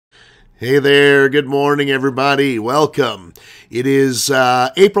Hey there, good morning everybody, welcome. It is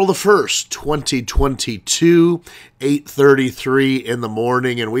April the 1st, 2022, 8:33 in the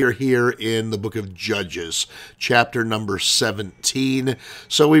morning, and we are here in the book of Judges, chapter number 17.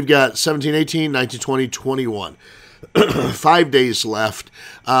 So we've got 17, 18, 19, 20, 21. 5 days left,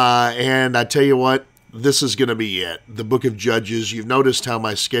 and I tell you what, this is going to be it. The book of Judges. You've noticed how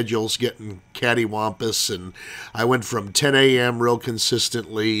my schedule's getting cattywampus, and I went from 10 a.m. real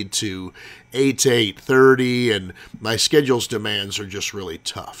consistently to 8 to 8:30, and my schedule's demands are just really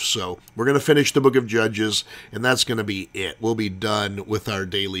tough. So we're going to finish the book of Judges, and that's going to be it. We'll be done with our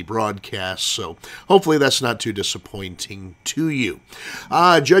daily broadcast, so hopefully that's not too disappointing to you.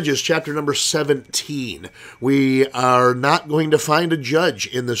 Judges chapter number 17. We are not going to find a judge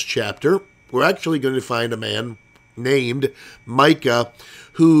in this chapter. We're actually going to find a man named Micah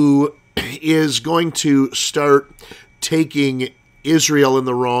who is going to start taking Israel in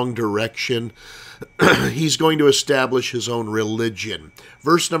the wrong direction. He's going to establish his own religion.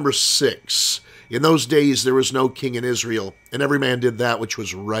 Verse number 6. In those days there was no king in Israel, and every man did that which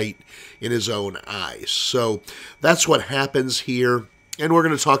was right in his own eyes. So that's what happens here. And we're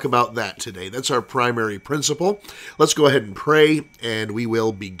going to talk about that today. That's our primary principle. Let's go ahead and pray, and we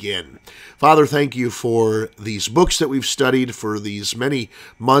will begin. Father, thank you for these books that we've studied for these many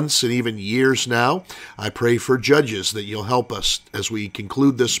months and even years now. I pray for Judges that you'll help us as we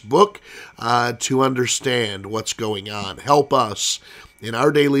conclude this book to understand what's going on. Help us in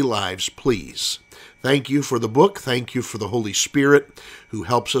our daily lives, please. Thank you for the book. Thank you for the Holy Spirit who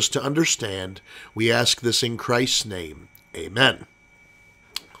helps us to understand. We ask this in Christ's name. Amen.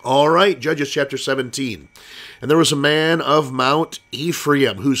 All right, Judges chapter 17. And there was a man of Mount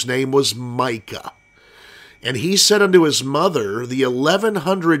Ephraim, whose name was Micah. And he said unto his mother, The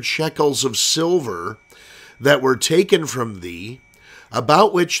 1,100 shekels of silver that were taken from thee,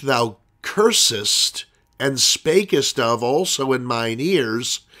 about which thou cursest and spakest of also in mine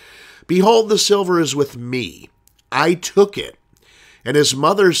ears, behold, the silver is with me. I took it. And his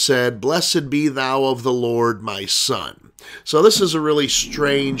mother said, Blessed be thou of the Lord, my son. So this is a really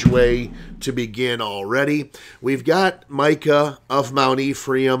strange way to begin already. We've got Micah of Mount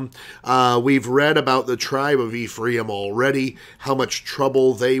Ephraim. We've read about the tribe of Ephraim already, how much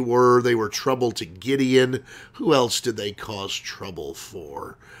trouble they were. They were trouble to Gideon. Who else did they cause trouble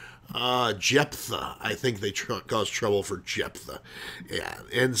for? Jephthah. I think they caused trouble for Jephthah. Yeah.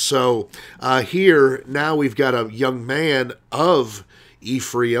 And so here, now we've got a young man of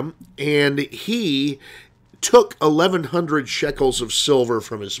Ephraim, and he took 1,100 shekels of silver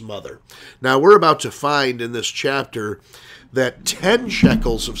from his mother. Now, we're about to find in this chapter that 10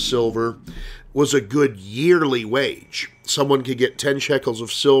 shekels of silver was a good yearly wage. Someone could get 10 shekels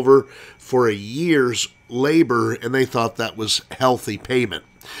of silver for a year's labor, and they thought that was healthy payment.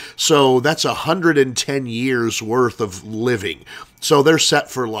 So that's 110 years worth of living. So they're set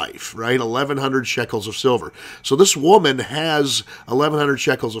for life, right? 1,100 shekels of silver. So this woman has 1,100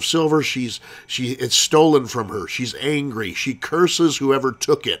 shekels of silver. It's stolen from her. She's angry. She curses whoever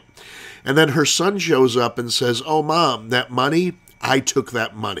took it. And then her son shows up and says, Oh, Mom, that money, I took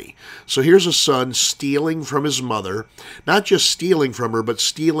that money. So here's a son stealing from his mother, not just stealing from her, but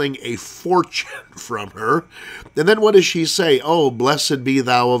stealing a fortune from her. And then what does she say? Oh, blessed be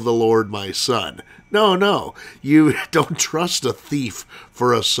thou of the Lord, my son. No, you don't trust a thief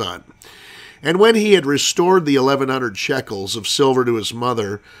for a son. And when he had restored the 1,100 shekels of silver to his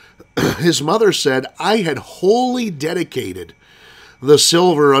mother said, I had wholly dedicated the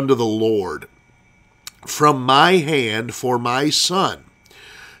silver unto the Lord from my hand for my son,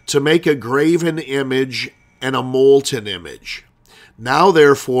 to make a graven image and a molten image. Now,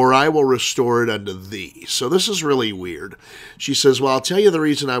 therefore, I will restore it unto thee. So this is really weird. She says, well, I'll tell you the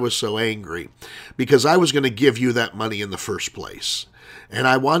reason I was so angry. Because I was going to give you that money in the first place. And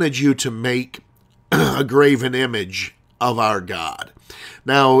I wanted you to make a graven image of our God.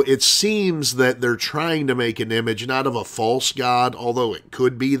 Now, it seems that they're trying to make an image, not of a false god, although it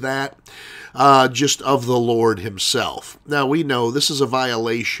could be that, just of the Lord himself. Now, we know this is a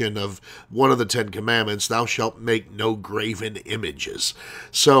violation of one of the 10 Commandments, thou shalt make no graven images.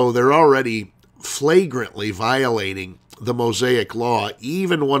 So they're already flagrantly violating the Mosaic Law,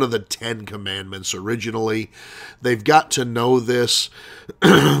 even one of the 10 Commandments originally. They've got to know this,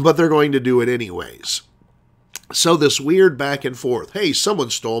 but they're going to do it anyways. So this weird back and forth. Hey,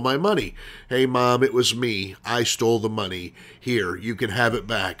 someone stole my money. Hey, Mom, it was me. I stole the money. Here, you can have it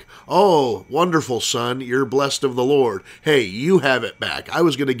back. Oh, wonderful, son. You're blessed of the Lord. Hey, you have it back. I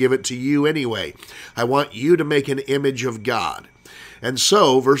was going to give it to you anyway. I want you to make an image of God. And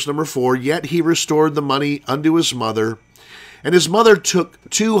so, verse number 4, yet he restored the money unto his mother, And his mother took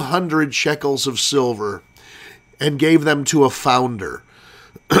 200 shekels of silver and gave them to a founder,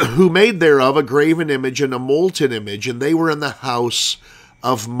 who made thereof a graven image and a molten image, and they were in the house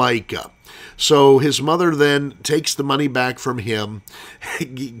of Micah. So his mother then takes the money back from him,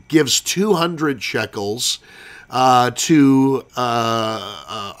 gives 200 shekels to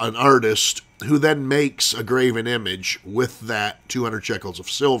an artist, who then makes a graven image with that 200 shekels of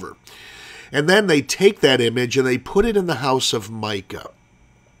silver. And then they take that image and they put it in the house of Micah.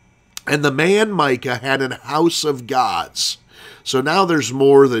 And the man Micah had an house of gods. So now there's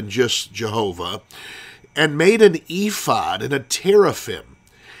more than just Jehovah. And made an ephod and a teraphim,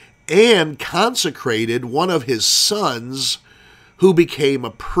 and consecrated one of his sons, who became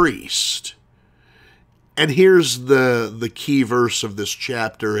a priest. And here's the key verse of this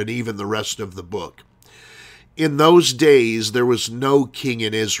chapter and even the rest of the book. In those days there was no king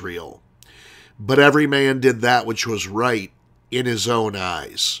in Israel, but every man did that which was right in his own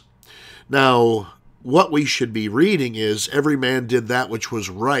eyes. Now, what we should be reading is, every man did that which was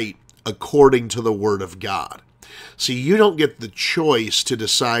right according to the word of God. See, you don't get the choice to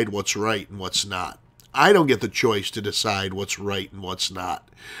decide what's right and what's not. I don't get the choice to decide what's right and what's not.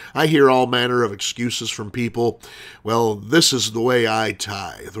 I hear all manner of excuses from people. Well, this is the way I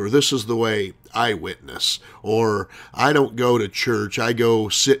tithe, or this is the way I witness, or I don't go to church, I go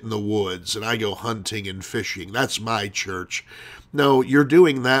sit in the woods, and I go hunting and fishing. That's my church. No, you're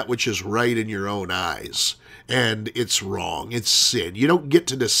doing that which is right in your own eyes, and it's wrong. It's sin. You don't get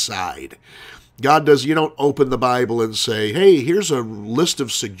to decide. God does, you don't open the Bible and say, hey, here's a list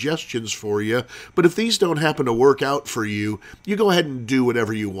of suggestions for you, but if these don't happen to work out for you, you go ahead and do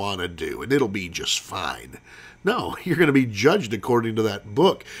whatever you want to do, and it'll be just fine. No, you're going to be judged according to that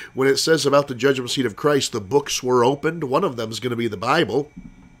book. When it says about the judgment seat of Christ, the books were opened, one of them is going to be the Bible.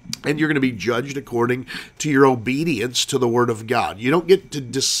 And you're going to be judged according to your obedience to the Word of God. You don't get to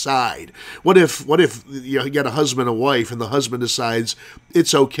decide. What if you got a husband and wife, and the husband decides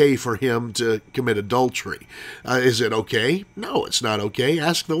it's okay for him to commit adultery? Is it okay? No, it's not okay.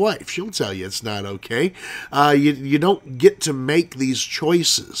 Ask the wife. She'll tell you it's not okay. You don't get to make these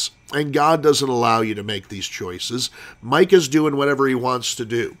choices. And God doesn't allow you to make these choices. Micah's doing whatever he wants to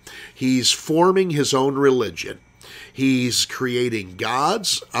do. He's forming his own religion. He's creating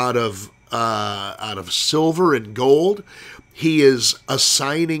gods out of silver and gold. He is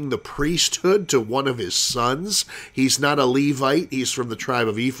assigning the priesthood to one of his sons. He's not a Levite. He's from the tribe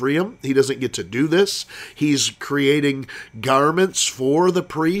of Ephraim. He doesn't get to do this. He's creating garments for the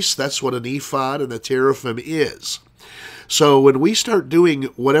priests. That's what an ephod and a teraphim is. So when we start doing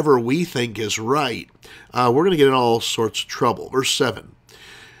whatever we think is right, we're going to get in all sorts of trouble. Verse 7.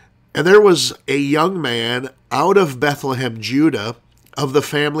 And there was a young man out of Bethlehem, Judah, of the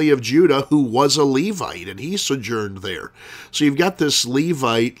family of Judah, who was a Levite, and he sojourned there. So you've got this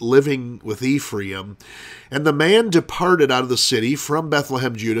Levite living with Ephraim, and the man departed out of the city from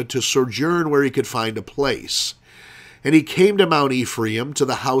Bethlehem, Judah, to sojourn where he could find a place. And he came to Mount Ephraim, to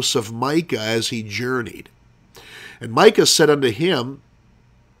the house of Micah, as he journeyed. And Micah said unto him,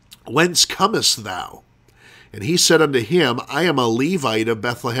 Whence comest thou? And he said unto him, I am a Levite of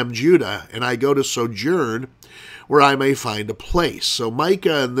Bethlehem, Judah, and I go to sojourn where I may find a place. So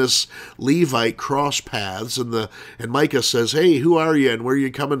Micah and this Levite cross paths, and Micah says, hey, who are you and where are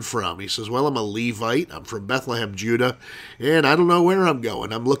you coming from? He says, well, I'm a Levite. I'm from Bethlehem, Judah, and I don't know where I'm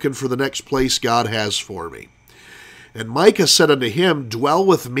going. I'm looking for the next place God has for me. And Micah said unto him, Dwell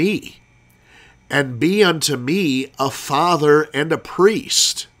with me, and be unto me a father and a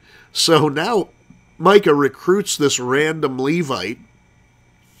priest. So now Micah recruits this random Levite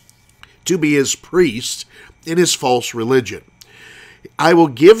to be his priest in his false religion. I will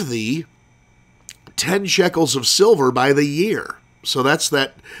give thee 10 shekels of silver by the year. So that's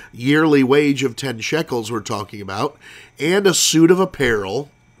that yearly wage of 10 shekels we're talking about. And a suit of apparel.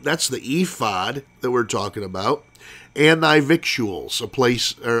 That's the ephod that we're talking about. And thy victuals, a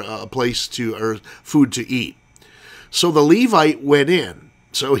place to, or food to eat. So the Levite went in.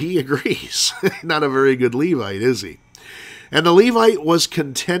 So he agrees. Not a very good Levite, is he? And the Levite was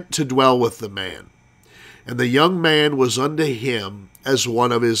content to dwell with the man. And the young man was unto him as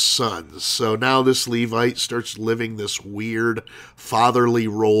one of his sons. So now this Levite starts living this weird fatherly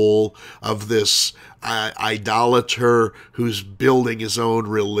role of this idolater who's building his own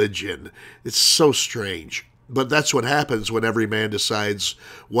religion. It's so strange. But that's what happens when every man decides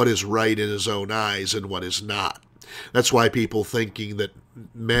what is right in his own eyes and what is not. That's why people thinking that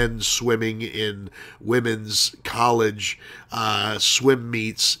men swimming in women's college swim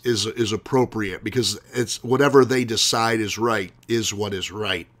meets is appropriate, because it's whatever they decide is right is what is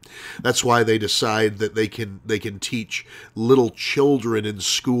right. That's why they decide that they can teach little children in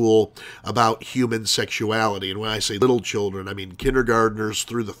school about human sexuality. And when I say little children, I mean kindergartners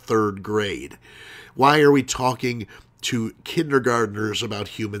through the 3rd grade. Why are we talking to kindergartners about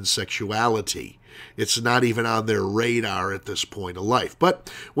human sexuality? It's not even on their radar at this point of life.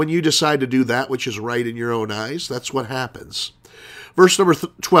 But when you decide to do that which is right in your own eyes, that's what happens. Verse number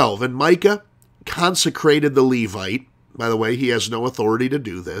 12, and Micah consecrated the Levite. By the way, he has no authority to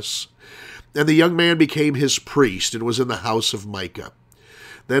do this. And the young man became his priest and was in the house of Micah.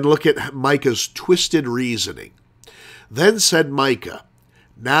 Then look at Micah's twisted reasoning. Then said Micah,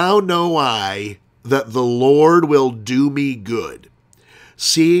 now know I that the Lord will do me good,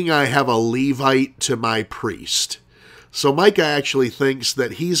 seeing I have a Levite to my priest. So Micah actually thinks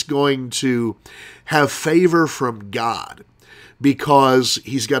that he's going to have favor from God because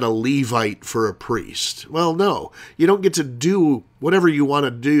he's got a Levite for a priest. Well, no, you don't get to do whatever you want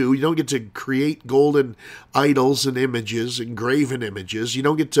to do. You don't get to create golden idols and images, and graven images. You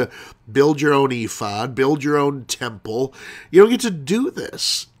don't get to build your own ephod, build your own temple. You don't get to do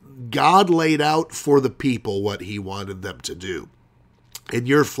this. God laid out for the people what he wanted them to do. And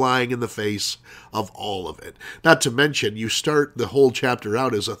you're flying in the face of all of it. Not to mention, you start the whole chapter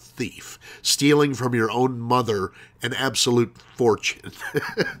out as a thief, stealing from your own mother an absolute fortune.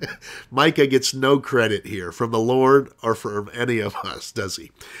 Micah gets no credit here from the Lord or from any of us, does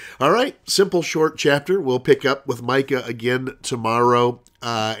he? All right, simple, short chapter. We'll pick up with Micah again tomorrow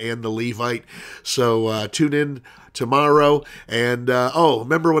and the Levite. So tune in tomorrow. And,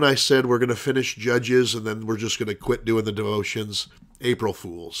 remember when I said we're going to finish Judges and then we're just going to quit doing the devotions? April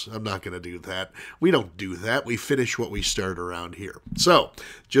Fools. I'm not going to do that. We don't do that. We finish what we start around here. So,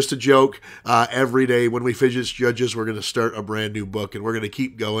 just a joke. Every day when we finish Judges, we're going to start a brand new book, and we're going to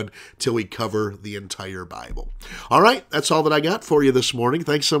keep going till we cover the entire Bible. All right, that's all that I got for you this morning.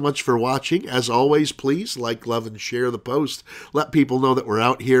 Thanks so much for watching. As always, please like, love, and share the post. Let people know that we're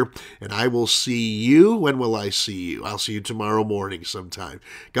out here, and I will see you. When will I see you? I'll see you tomorrow morning sometime.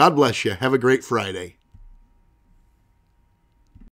 God bless you. Have a great Friday.